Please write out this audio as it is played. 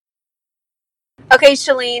Okay,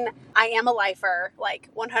 Shalene, I am a lifer, like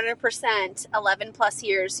 100%, 11 plus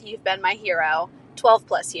years, you've been my hero, 12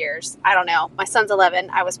 plus years, I don't know, my son's 11,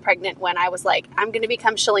 I was pregnant when I was like, I'm going to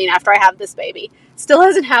become Shalene after I have this baby. Still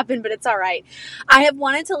hasn't happened, but it's all right. I have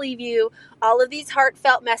wanted to leave you all of these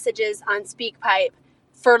heartfelt messages on SpeakPipe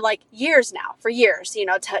for like years now, for years,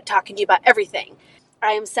 talking to you about everything.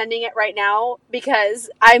 I am sending it right now because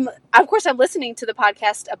I'm listening to the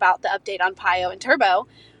podcast about the update on Pio and Turbo.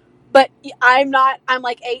 But I'm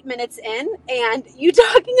like 8 minutes in and you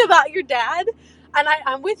talking about your dad. And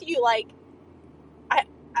I'm with you. Like, I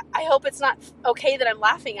hope it's not okay that I'm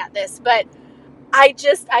laughing at this, but I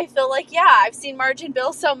feel like, yeah, I've seen Margin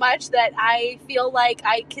Bill so much that I feel like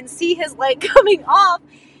I can see his leg coming off,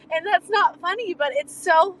 and that's not funny, but it's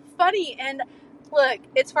so funny. And look,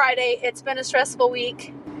 it's Friday. It's been a stressful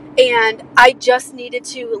week and I just needed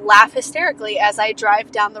to laugh hysterically as I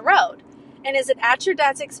drive down the road. And is it at your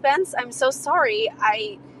dad's expense? I'm so sorry.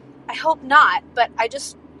 I hope not, but I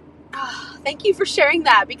just, thank you for sharing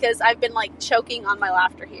that because I've been like choking on my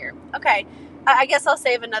laughter here. Okay. I guess I'll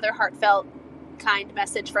save another heartfelt, kind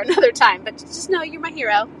message for another time, but just know you're my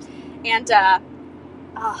hero. And,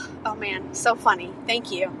 oh man, so funny.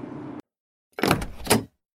 Thank you.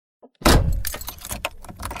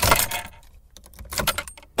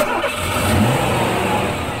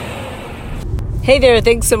 Hey there,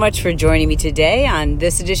 thanks so much for joining me today on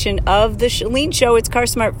this edition of The Shalene Show. It's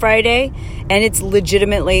CarSmart Friday, and it's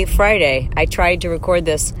legitimately Friday. I tried to record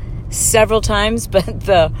this several times, but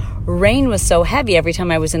the rain was so heavy every time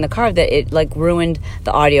I was in the car that it ruined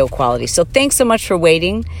the audio quality. So thanks so much for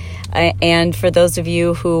waiting. And for those of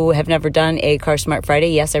you who have never done a CarSmart Friday,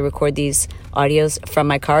 yes, I record these audios from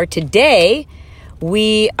my car. Today,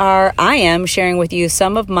 I am sharing with you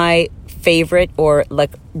some of my favorite or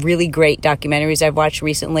really great documentaries I've watched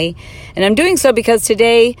recently. And I'm doing so because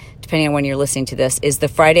today, depending on when you're listening to this, is the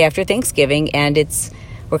Friday after Thanksgiving, and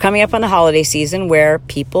we're coming up on the holiday season where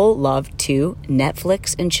people love to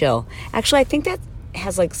Netflix and chill. Actually, I think that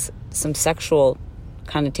has some sexual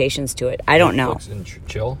connotations to it. I don't know. Netflix and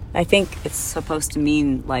chill? I think it's supposed to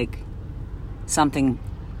mean something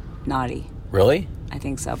naughty. Really? I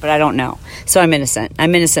think so, but I don't know. So I'm innocent.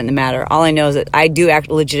 I'm innocent in the matter. All I know is that I do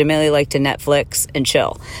legitimately like to Netflix and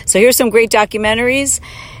chill. So here's some great documentaries.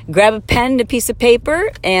 Grab a pen and a piece of paper,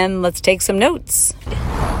 and let's take some notes.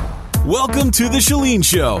 Welcome to The Shalene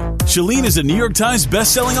Show. Shalene is a New York Times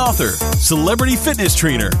bestselling author, celebrity fitness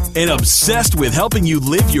trainer, and obsessed with helping you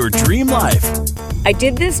live your dream life. I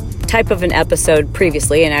did this type of an episode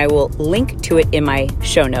previously, and I will link to it in my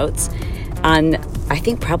show notes on, I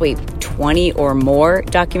think, probably 20 or more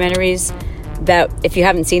documentaries that if you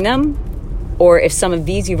haven't seen them, or if some of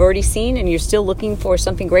these you've already seen and you're still looking for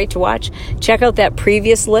something great to watch, check out that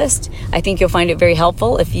previous list. I think you'll find it very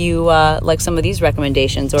helpful if you like some of these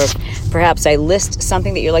recommendations, or if perhaps I list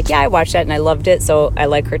something that you're like, yeah, I watched that and I loved it, so I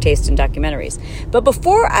like her taste in documentaries. But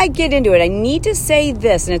before I get into it, I need to say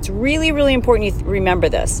this, and it's really, really important you remember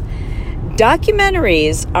this.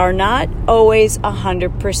 Documentaries are not always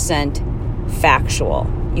 100% factual.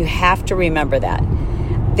 You have to remember that.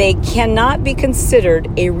 They cannot be considered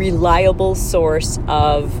a reliable source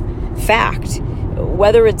of fact.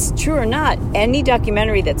 Whether it's true or not, any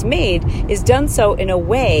documentary that's made is done so in a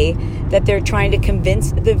way that they're trying to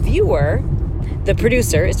convince the viewer, the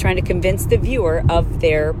producer is trying to convince the viewer of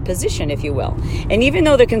their position, if you will. And even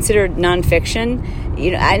though they're considered nonfiction,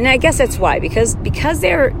 and I guess that's why, because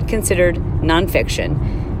they're considered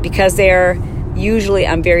nonfiction, because they're usually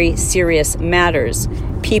on very serious matters,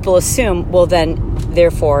 people assume, well then,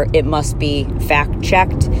 therefore, it must be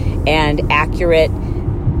fact-checked and accurate,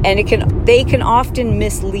 and they can often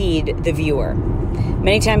mislead the viewer.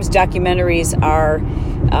 Many times documentaries are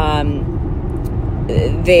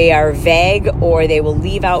vague, or they will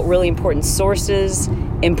leave out really important sources,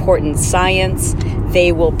 important science.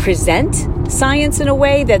 They will present science in a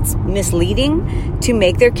way that's misleading to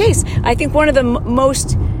make their case. I think one of the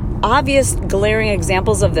most obvious glaring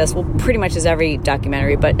examples of this, well, pretty much is every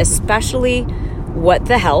documentary, but especially What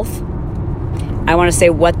the Health. I want to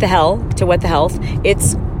say What the Hell to What the Health.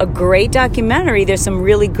 It's a great documentary. There's some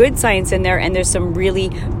really good science in there, and there's some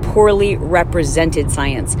really poorly represented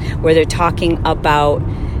science where they're talking about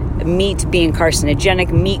meat being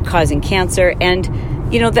carcinogenic, meat causing cancer, and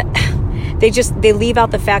they leave out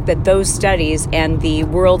the fact that those studies and the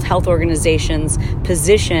World Health Organization's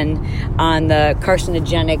position on the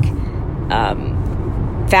carcinogenic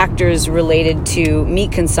factors related to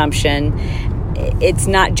meat consumption. It's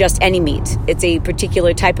not just any meat. It's a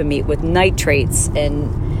particular type of meat with nitrates and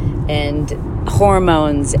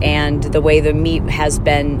hormones and the way the meat has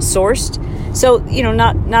been sourced. So,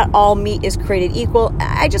 not all meat is created equal.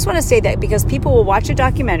 I just want to say that because people will watch a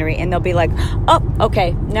documentary and they'll be like, oh,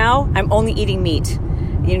 okay, now I'm only eating meat.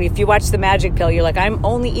 If you watch The Magic Pill, you're like, I'm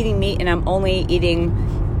only eating meat and I'm only eating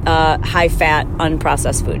high-fat,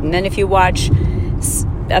 unprocessed food. And then if you watch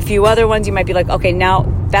a few other ones, you might be like, okay, now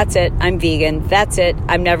that's it. I'm vegan. That's it.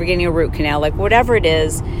 I'm never getting a root canal. Like, whatever it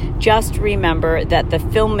is, just remember that the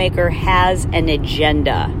filmmaker has an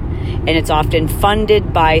agenda, and it's often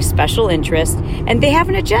funded by special interest, and they have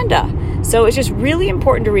an agenda. So it's just really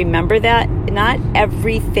important to remember that not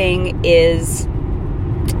everything is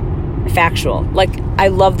factual. Like, I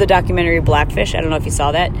love the documentary Blackfish. I don't know if you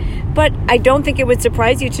saw that, but I don't think it would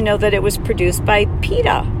surprise you to know that it was produced by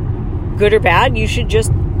PETA. Good or bad, you should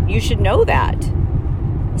know that.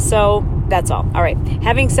 So that's all. All right.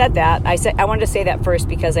 Having said that, I wanted to say that first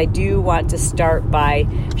because I do want to start by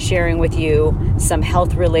sharing with you some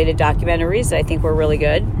health-related documentaries that I think were really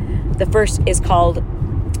good. The first is called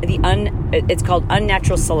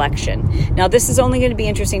Unnatural Selection. Now, this is only going to be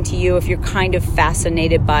interesting to you if you're kind of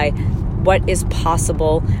fascinated by what is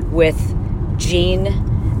possible with gene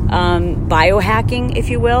biohacking, if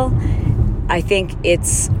you will. I think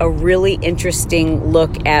it's a really interesting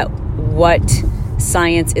look at what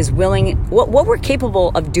science is willing, what we're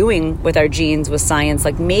capable of doing with our genes with science,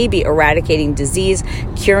 like maybe eradicating disease,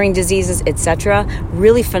 curing diseases, etc.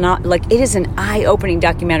 Really like, it is an eye-opening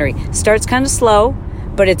documentary. Starts kind of slow,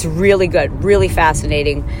 but it's really good, really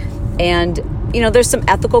fascinating. And, there's some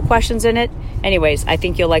ethical questions in it. Anyways, I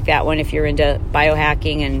think you'll like that one if you're into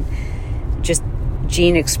biohacking and just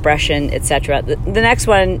gene expression, etc. The next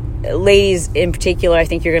one, ladies in particular, I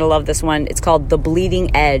think you're going to love this one. It's called The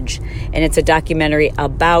Bleeding Edge, and it's a documentary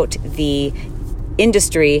about the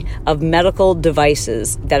industry of medical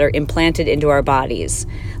devices that are implanted into our bodies,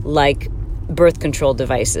 like birth control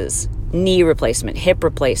devices, knee replacement, hip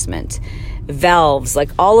replacement, valves, like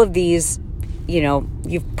all of these.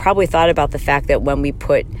 You've probably thought about the fact that when we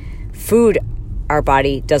put food our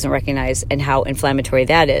body doesn't recognize and how inflammatory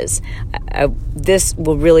that is. This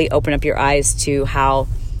will really open up your eyes to how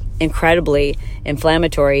incredibly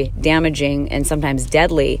inflammatory, damaging, and sometimes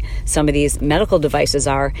deadly some of these medical devices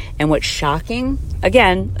are. And what's shocking,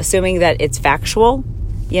 again, assuming that it's factual,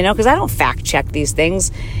 because I don't fact check these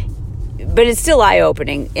things, but it's still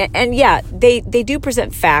eye-opening. And yeah, they do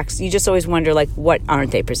present facts. You just always wonder, like, what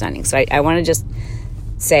aren't they presenting? So I want to just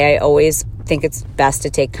say I always think it's best to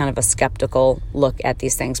take kind of a skeptical look at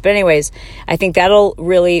these things. But anyways, I think that'll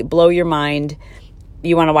really blow your mind.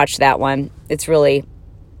 You want to watch that one. It's really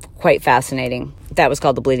quite fascinating. That was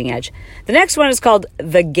called The Bleeding Edge. The next one is called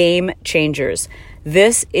The Game Changers.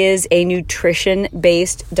 This is a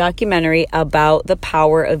nutrition-based documentary about the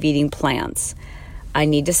power of eating plants. I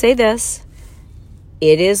need to say this.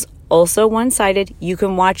 It is also one-sided. You're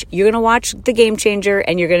going to watch The Game Changer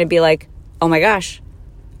and you're going to be like, oh my gosh,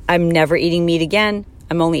 I'm never eating meat again.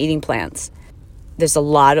 I'm only eating plants. There's a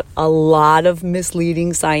lot of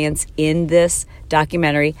misleading science in this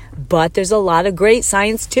documentary, but there's a lot of great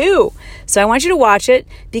science too. So I want you to watch it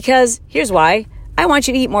because here's why. I want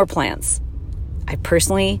you to eat more plants. I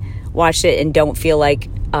personally watched it and don't feel like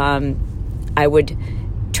I would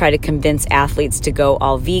try to convince athletes to go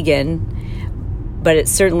all vegan, but it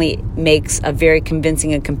certainly makes a very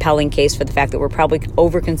convincing and compelling case for the fact that we're probably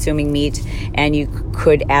over-consuming meat and you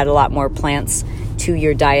could add a lot more plants to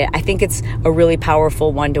your diet. I think it's a really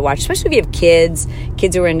powerful one to watch, especially if you have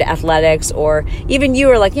kids who are into athletics, or even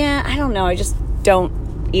you are like, yeah, I don't know, I just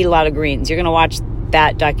don't eat a lot of greens. You're going to watch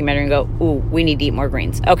that documentary and go, ooh, we need to eat more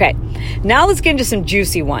greens. Okay, now let's get into some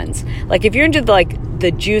juicy ones. Like if you're into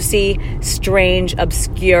the juicy, strange,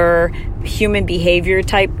 obscure human behavior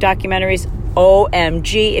type documentaries,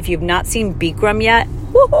 OMG, if you've not seen Bikram yet,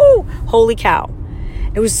 woohoo, holy cow.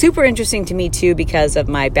 It was super interesting to me too because of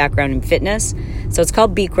my background in fitness. So it's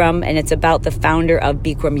called Bikram and it's about the founder of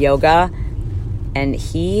Bikram Yoga. And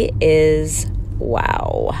he is,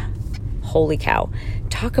 wow, holy cow.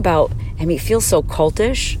 Talk about, it feels so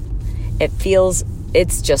cultish.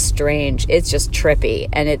 It's just strange. It's just trippy.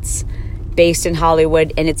 And it's based in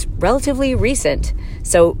Hollywood and it's relatively recent.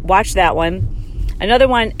 So watch that one. Another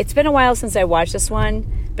one, it's been a while since I watched this one,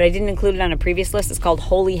 but I didn't include it on a previous list. It's called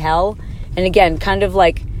Holy Hell. And again, kind of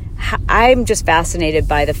like, I'm just fascinated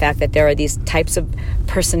by the fact that there are these types of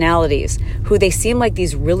personalities who they seem like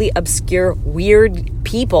these really obscure, weird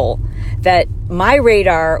people that my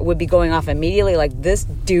radar would be going off immediately. Like, this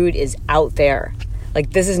dude is out there.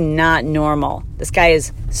 Like, this is not normal. This guy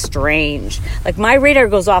is strange. Like, my radar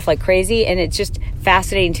goes off like crazy, and it's just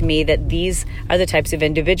fascinating to me that these are the types of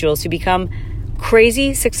individuals who become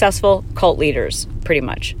crazy successful cult leaders, pretty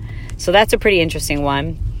much. So that's a pretty interesting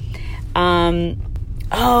one.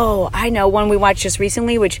 I know one we watched just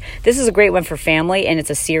recently, which this is a great one for family, and it's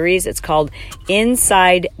a series. It's called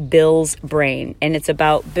Inside Bill's Brain, and it's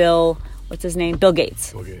about Bill, what's his name? Bill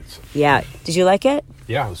Gates. Bill Gates. Yeah. Did you like it?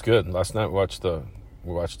 Yeah, it was good. Last night we watched it.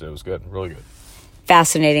 It was good. Really good.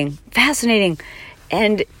 Fascinating.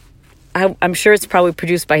 And I'm sure it's probably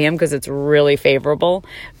produced by him because it's really favorable,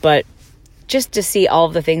 but just to see all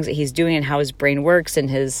of the things that he's doing and how his brain works and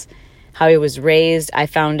how he was raised, I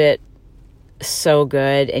found it so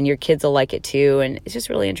good, and your kids will like it too, and it's just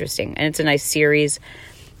really interesting, and it's a nice series.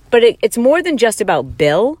 But it's more than just about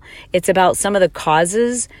Bill. It's about some of the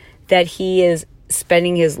causes that he is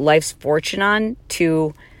spending his life's fortune on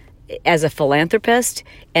as a philanthropist,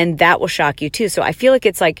 and that will shock you too. So I feel like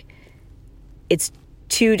it's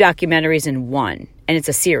two documentaries in one, and it's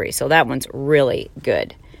a series, so that one's really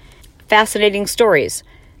good. Fascinating stories.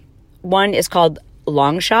 One is called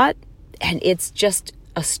Long Shot, and it's just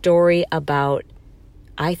a story about,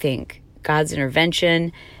 I think, God's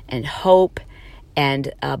intervention and hope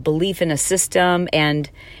and belief in a system. And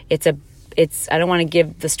it's I don't want to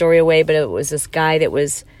give the story away, but it was this guy that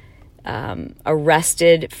was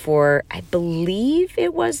arrested for, I believe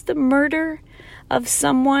it was the murder of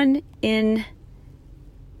someone in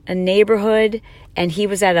a neighborhood, and he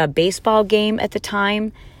was at a baseball game at the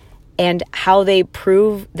time, and how they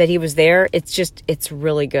prove that he was there, it's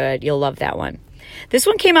really good. You'll love that one. This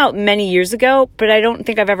one came out many years ago, but I don't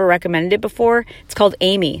think I've ever recommended it before. It's called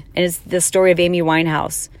Amy, and it's the story of Amy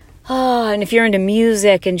Winehouse. Oh, and if you're into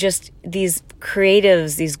music and just these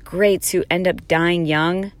creatives, these greats who end up dying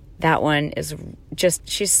young, that one is just,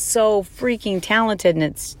 she's so freaking talented, and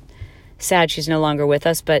it's sad she's no longer with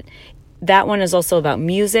us, but that one is also about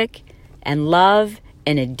music and love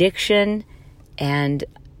and addiction and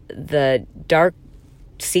the dark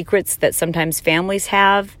secrets that sometimes families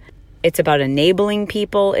have. It's about enabling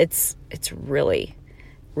people. It's really,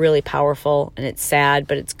 really powerful, and it's sad,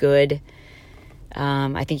 but it's good.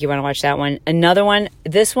 I think you want to watch that one. Another one,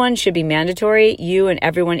 this one should be mandatory. You and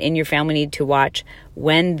everyone in your family need to watch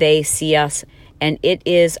When They See Us. And it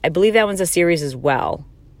is, I believe that one's a series as well.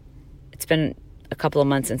 It's been a couple of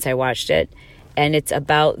months since I watched it. And it's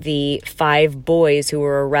about the 5 boys who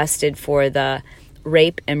were arrested for the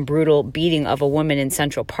rape and brutal beating of a woman in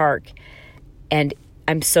Central Park. And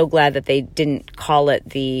I'm so glad that they didn't call it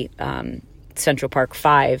the Central Park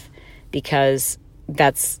 5, because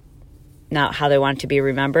that's not how they want it to be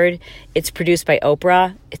remembered. It's produced by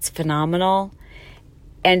Oprah. It's phenomenal.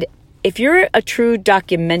 And if you're a true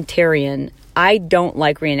documentarian, I don't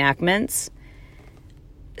like reenactments.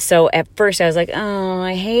 So at first I was like, oh,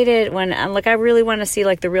 I hate it when I'm like, I really want to see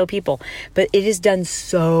like the real people. But it is done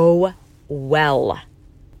so well.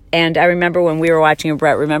 And I remember when we were watching it,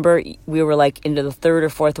 Brett, remember we were like into the 3rd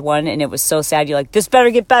or 4th one, and it was so sad. You're like, this better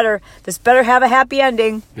get better. This better have a happy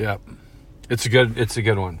ending. Yeah. It's a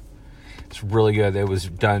good one. It's really good. It was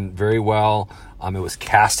done very well. It was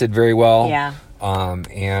casted very well. Yeah.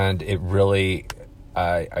 And it really,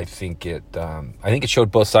 I think it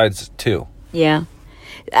showed both sides too. Yeah.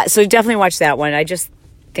 So definitely watch that one. I just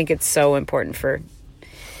think it's so important for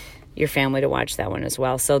your family to watch that one as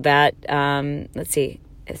well. So that, let's see.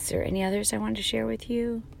 Is there any others I wanted to share with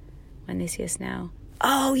you? When They See Us Now.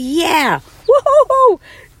 Oh, yeah. Woohoo!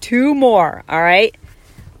 2 more. All right.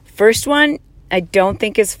 First one, I don't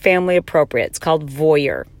think is family appropriate. It's called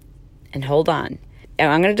Voyeur. And hold on.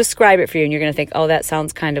 I'm going to describe it for you, and you're going to think, oh, that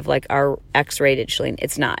sounds kind of like our X-rated, Shalene.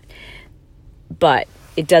 It's not. But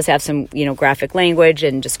it does have some, graphic language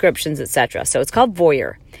and descriptions, etc. So it's called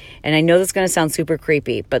Voyeur. And I know this is going to sound super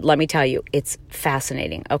creepy, but let me tell you, it's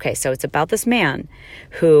fascinating. Okay, so it's about this man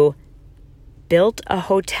who built a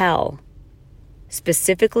hotel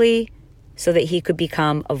specifically so that he could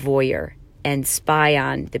become a voyeur and spy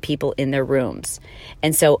on the people in their rooms.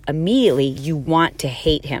 And so immediately you want to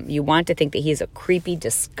hate him. You want to think that he's a creepy,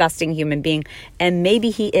 disgusting human being, and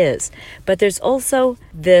maybe he is. But there's also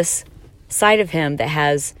this side of him that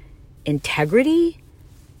has integrity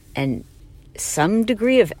and some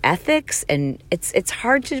degree of ethics, and it's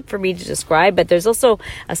hard for me to describe, but there's also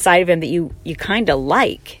a side of him that you kind of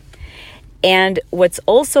like. And what's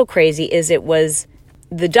also crazy is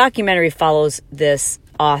the documentary follows this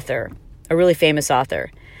author, a really famous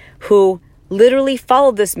author, who literally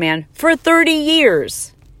followed this man for 30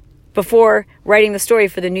 years before writing the story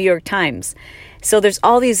for the New York Times. So there's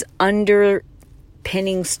all these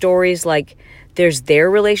underpinning stories, like there's their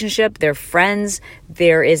relationship, they're friends.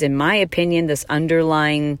 There is, in my opinion, this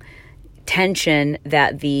underlying tension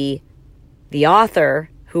that the author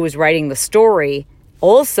who was writing the story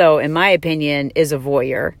also, in my opinion, is a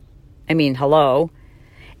voyeur. I mean, hello.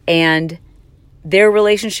 And their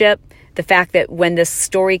relationship, the fact that when this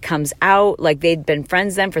story comes out, like they'd been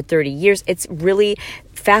friends then for 30 years, it's really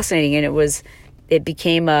fascinating. And it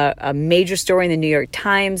became a major story in the New York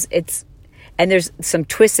Times. And there's some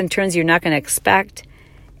twists and turns you're not going to expect.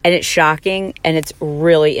 And it's shocking, and it's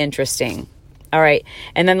really interesting. All right.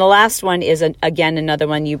 And then the last one is, again, another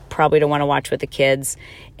one you probably don't want to watch with the kids.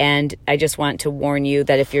 And I just want to warn you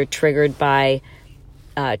that if you're triggered by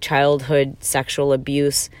childhood sexual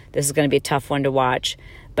abuse, this is going to be a tough one to watch.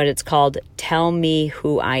 But it's called Tell Me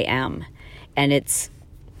Who I Am. And it's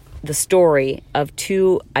the story of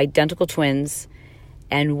two identical twins,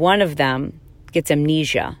 and one of them gets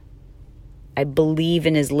amnesia, I believe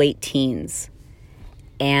in his late teens.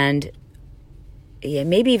 And yeah,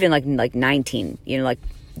 maybe even like 19, like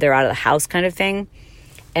they're out of the house kind of thing.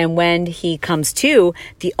 And when he comes to,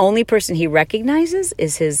 the only person he recognizes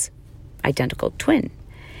is his identical twin.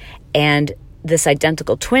 And this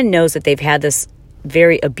identical twin knows that they've had this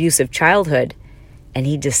very abusive childhood, and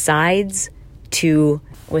he decides to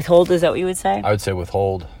withhold. Is that what you would say? I would say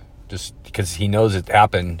withhold, just because he knows it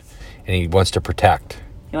happened and he wants to protect.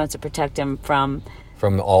 He wants to protect him from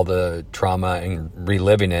all the trauma and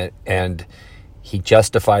reliving it, and he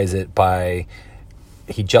justifies it by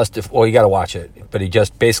you got to watch it, but he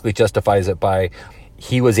just basically justifies it by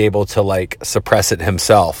he was able to like suppress it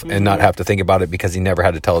himself and not have to think about it because he never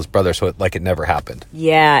had to tell his brother, so it never happened.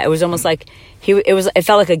 Yeah, it was almost like it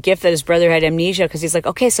felt like a gift that his brother had amnesia, because he's like,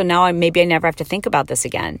 okay, so now maybe I never have to think about this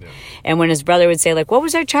again. Yeah. And when his brother would say like, what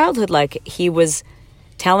was our childhood like? He was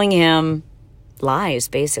telling him lies,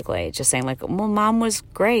 basically, just saying like, well, mom was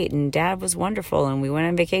great and dad was wonderful and we went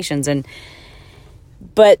on vacations.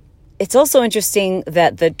 But it's also interesting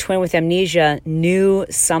that the twin with amnesia knew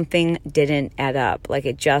something didn't add up. Like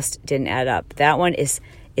it just didn't add up. That one it's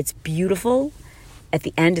beautiful. At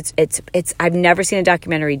the end, it's I've never seen a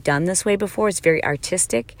documentary done this way before. It's very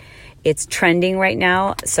artistic. It's trending right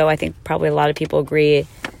now. So I think probably a lot of people agree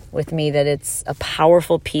with me that it's a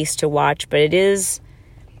powerful piece to watch, but it is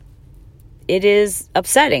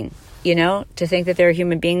upsetting, to think that there are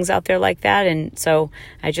human beings out there like that. And so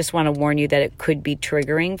I just want to warn you that it could be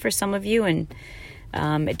triggering for some of you. And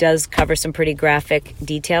it does cover some pretty graphic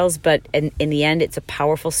details, but in the end, it's a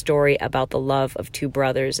powerful story about the love of two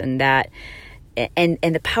brothers and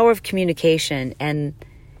the power of communication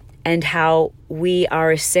and how we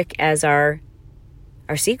are as sick as our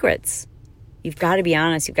secrets. You've got to be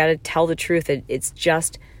honest. You've got to tell the truth. It's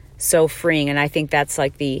just so freeing. And I think that's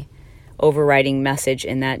like the overriding message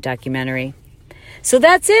in that documentary. So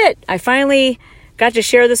that's it. I finally got to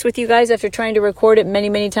share this with you guys after trying to record it many,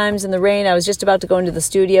 many times in the rain. I was just about to go into the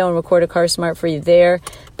studio and record a CarSmart for you there.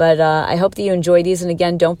 But I hope that you enjoy these. And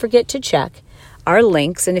again, don't forget to check our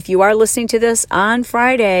links. And if you are listening to this on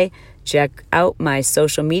Friday, check out my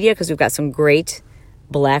social media, because we've got some great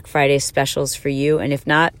Black Friday specials for you. And if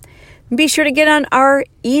not, be sure to get on our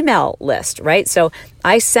email list, right? So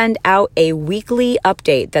I send out a weekly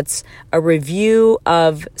update that's a review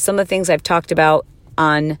of some of the things I've talked about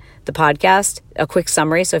on the podcast, a quick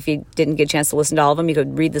summary. So if you didn't get a chance to listen to all of them, you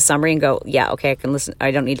could read the summary and go, yeah, okay, I can listen.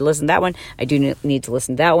 I don't need to listen to that one. I do need to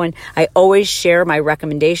listen to that one. I always share my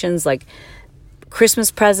recommendations, like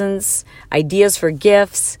Christmas presents, ideas for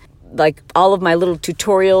gifts, like all of my little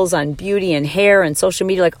tutorials on beauty and hair and social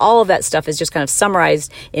media, like all of that stuff is just kind of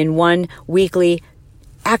summarized in one weekly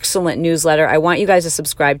excellent newsletter. I want you guys to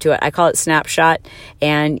subscribe to it. I call it Snapshot,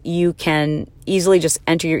 and you can easily just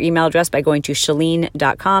enter your email address by going to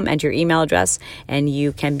Chalene.com, enter your email address, and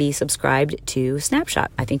you can be subscribed to Snapshot.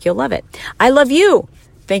 I think you'll love it. I love you.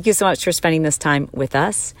 Thank you so much for spending this time with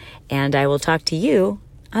us, and I will talk to you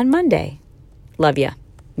on Monday. Love ya.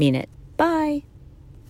 Mean it. Bye.